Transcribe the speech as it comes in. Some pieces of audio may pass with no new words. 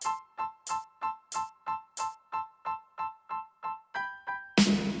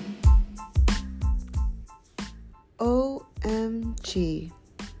OMG.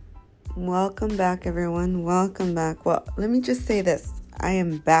 Welcome back, everyone. Welcome back. Well, let me just say this. I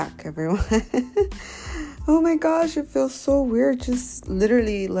am back, everyone. Oh my gosh, it feels so weird just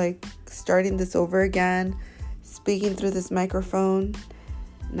literally like starting this over again, speaking through this microphone,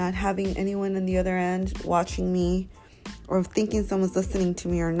 not having anyone on the other end watching me or thinking someone's listening to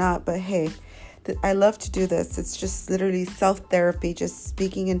me or not. But hey, I love to do this. It's just literally self-therapy, just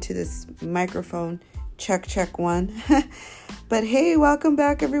speaking into this microphone. Check one. But hey, welcome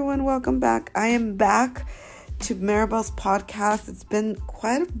back, everyone. Welcome back. I am back to Maribel's podcast. It's been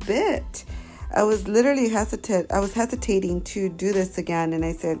quite a bit. I was literally hesitating to do this again. And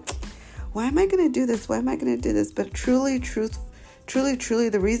I said, why am I going to do this? Why am I going to do this? But truly,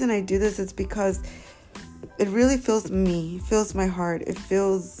 the reason I do this is because it really fills me, fills my heart. It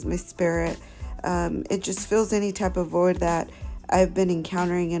fills my spirit. It just fills any type of void that I've been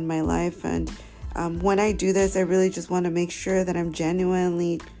encountering in my life. And when I do this, I really just want to make sure that I'm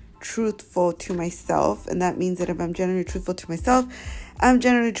genuinely truthful to myself. And that means that if I'm genuinely truthful to myself, I'm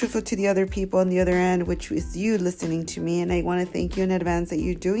genuinely truthful to the other people on the other end, which is you listening to me. And I want to thank you in advance that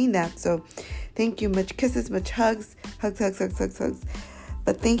you're doing that. So thank you. Much kisses, much hugs. Hugs.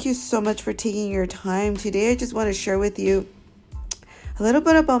 But thank you so much for taking your time. Today, I just want to share with you a little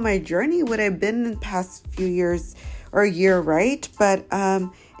bit about my journey, what I've been in the past few years or a year, right? But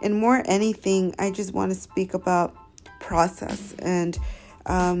and more anything, I just want to speak about process. And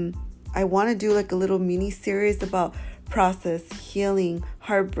I want to do like a little mini series about process, healing,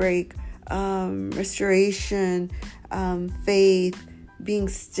 heartbreak, restoration, faith, being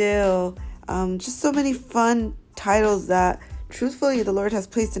still, just so many fun titles that truthfully the Lord has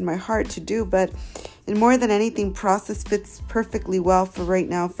placed in my heart to do. But and more than anything, process fits perfectly well for right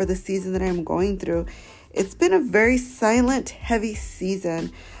now, for the season that I'm going through. It's been a very silent, heavy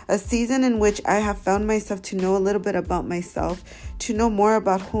season, a season in which I have found myself to know a little bit about myself, to know more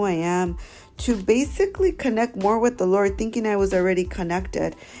about who I am, to basically connect more with the Lord, thinking I was already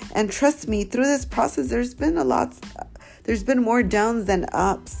connected. And trust me, through this process, there's been more downs than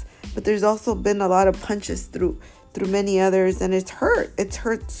ups, but there's also been a lot of punches through many others, and it's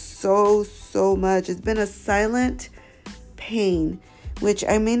hurt so much. It's been a silent pain, which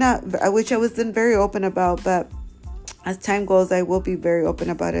I wasn't very open about, but as time goes, I will be very open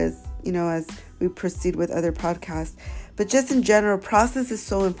about it, as we proceed with other podcasts. But just in general, process is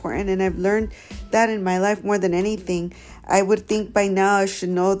so important, and I've learned that in my life more than anything. I would think by now I should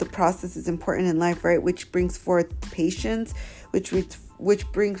know the process is important in life, right? Which brings forth patience, which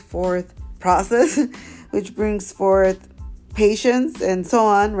brings forth process, which brings forth patience, and so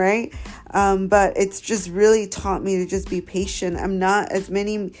on, right? But it's just really taught me to just be patient. I'm not as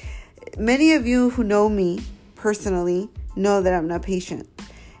many of you who know me personally know that I'm not patient.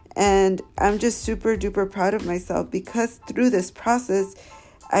 And I'm just super duper proud of myself because through this process,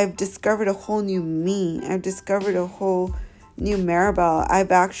 I've discovered a whole new me. I've discovered a whole new Maribel.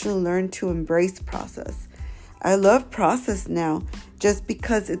 I've actually learned to embrace process. I love process now just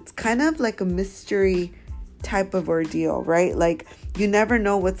because it's kind of like a mystery type of ordeal, right? Like you never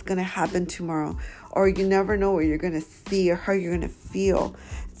know what's going to happen tomorrow, or you never know what you're going to see or how you're going to feel.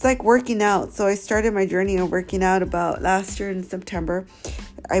 It's like working out. So I started my journey of working out about last year in September.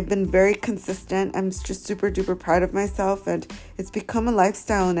 I've been very consistent. I'm just super duper proud of myself, and it's become a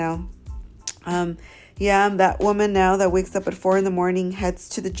lifestyle now. I'm that woman now that wakes up at 4 a.m, heads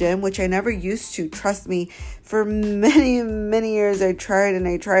to the gym, which I never used to. Trust me, for many years I tried.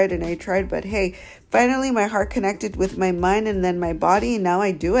 But hey, finally my heart connected with my mind and then my body, and now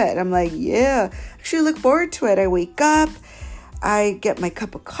I do it. I'm like, yeah, actually look forward to it. I wake up, I get my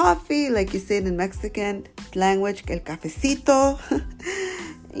cup of coffee, like you say it in Mexican language, el cafecito.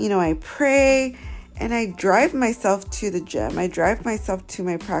 I pray. And I drive myself to the gym. I drive myself to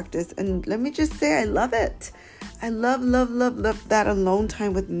my practice. And let me just say, I love it. I love that alone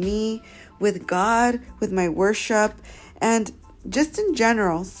time with me, with God, with my worship, and just in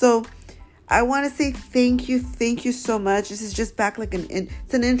general. So I want to say thank you so much. This is just back like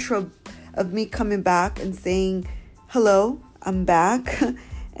it's an intro of me coming back and saying, hello, I'm back.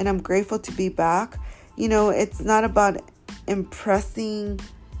 And I'm grateful to be back. It's not about impressing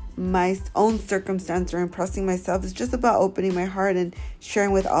my own circumstance or impressing myself. It's just about opening my heart and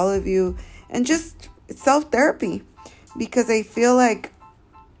sharing with all of you, and just self-therapy, because I feel like,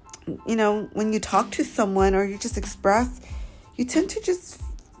 when you talk to someone or you just express, you tend to just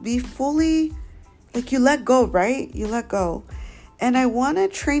be fully, like you let go, right? You let go. And I want to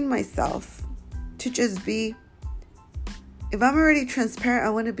train myself to just be, if I'm already transparent,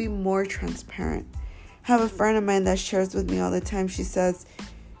 I want to be more transparent. I have a friend of mine that shares with me all the time. She says,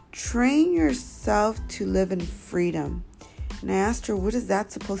 train yourself to live in freedom. And I asked her, what is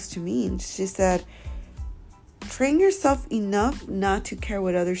that supposed to mean? She said, train yourself enough not to care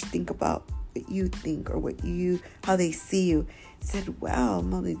what others think about what you think or how they see you. I said, wow,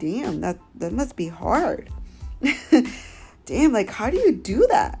 Molly, damn, that must be hard. Damn, like, how do you do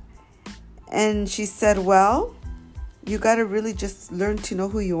that? And she said, well, you got to really just learn to know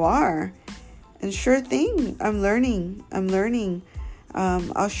who you are. And sure thing, I'm learning.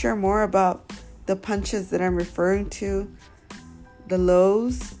 I'll share more about the punches that I'm referring to, the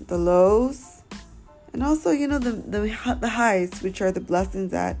lows, and also, the highs, which are the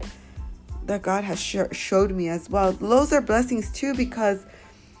blessings that God has showed me as well. The lows are blessings too, because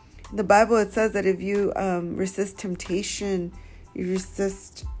in the Bible it says that if you resist temptation, you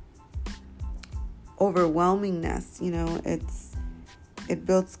resist overwhelmingness. It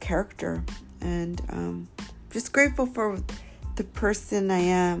builds character, and just grateful for the person I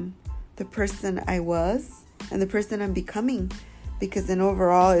am, the person I was, and the person I'm becoming, because then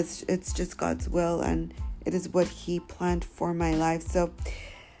overall it's just God's will, and it is what He planned for my life. So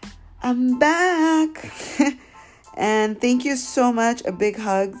I'm back. And thank you so much. A big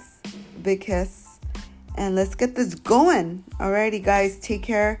hugs, big kiss, and let's get this going. Alrighty, guys, take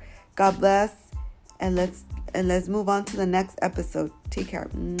care. God bless, and let's move on to the next episode. Take care.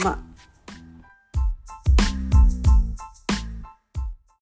 Mwah.